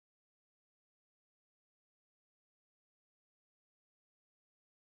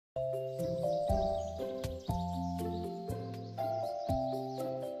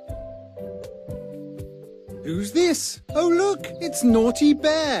Who's this? Oh look, it's Naughty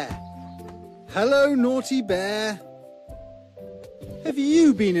Bear. Hello, Naughty Bear. Have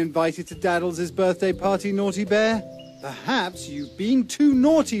you been invited to Daddles' birthday party, Naughty Bear? Perhaps you've been too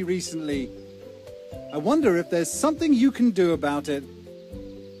naughty recently. I wonder if there's something you can do about it.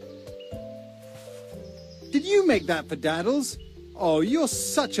 Did you make that for Daddles? Oh, you're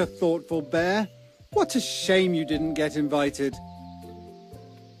such a thoughtful bear. What a shame you didn't get invited.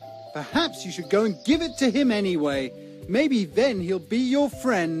 Perhaps you should go and give it to him anyway. Maybe then he'll be your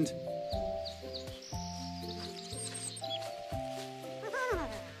friend.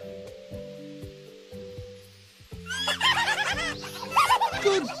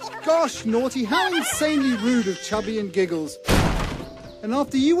 Good gosh, Naughty, how insanely rude of Chubby and Giggles. And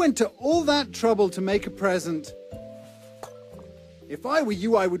after you went to all that trouble to make a present. If I were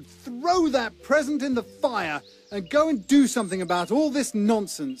you, I would throw that present in the fire and go and do something about all this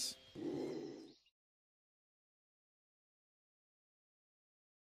nonsense.